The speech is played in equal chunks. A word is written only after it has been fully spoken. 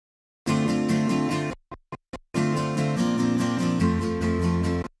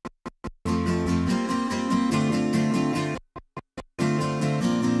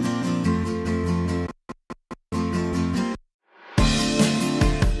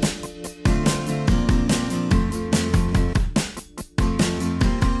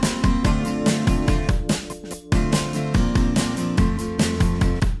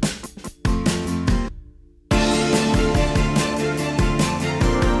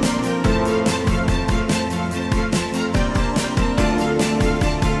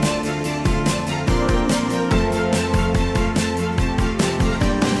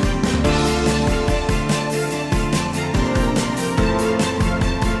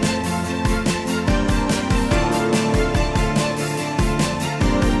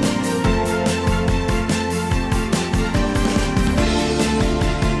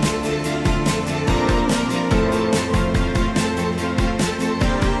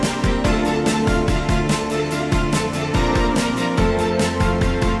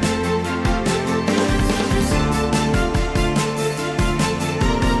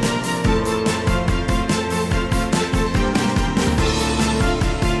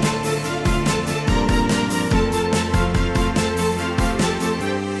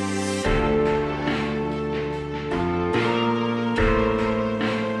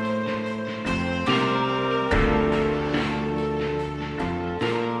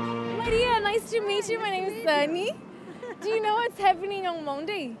to meet you. My name is Sunny. Do you know what's happening on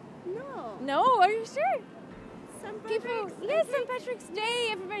Monday? No. No? Are you sure? St. People, Patrick's. yes, St. Patrick's Day.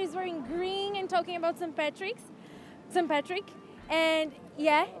 Everybody's wearing green and talking about St. Patrick. And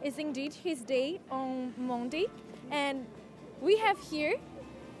yeah, it's indeed his day on Monday. And we have here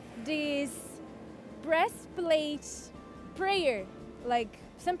this breastplate prayer. Like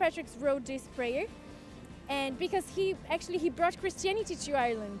St. Patrick's wrote this prayer. And because he brought Christianity to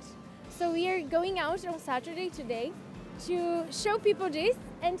Ireland. So we are going out on Saturday today to show people this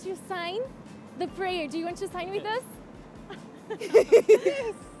and to sign the prayer. Do you want to sign with us? I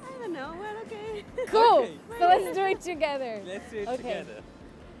don't know. Well, okay. Cool. Okay. So let's do it together. Let's do it Okay. together.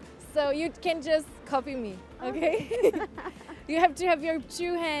 So you can just copy me, okay? You have to have your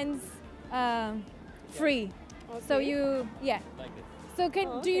two hands free. Okay. So you, yeah. Like this. So do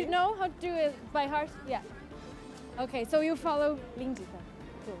you okay. know how to do it by heart? Yeah. Okay, so you follow Lindy.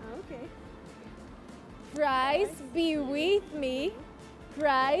 Cool. Okay. Christ be with me,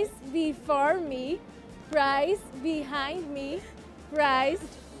 Christ before me, Christ behind me, Christ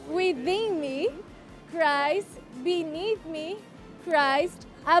within me, Christ beneath me, Christ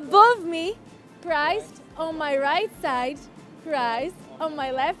above me, Christ on my right side, Christ on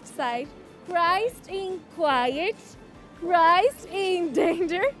my left side, Christ in quiet, Christ in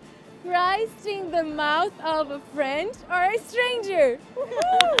danger, Christ in the mouth of a friend or a stranger.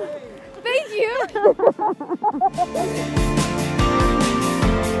 Woo-hoo! Thank you.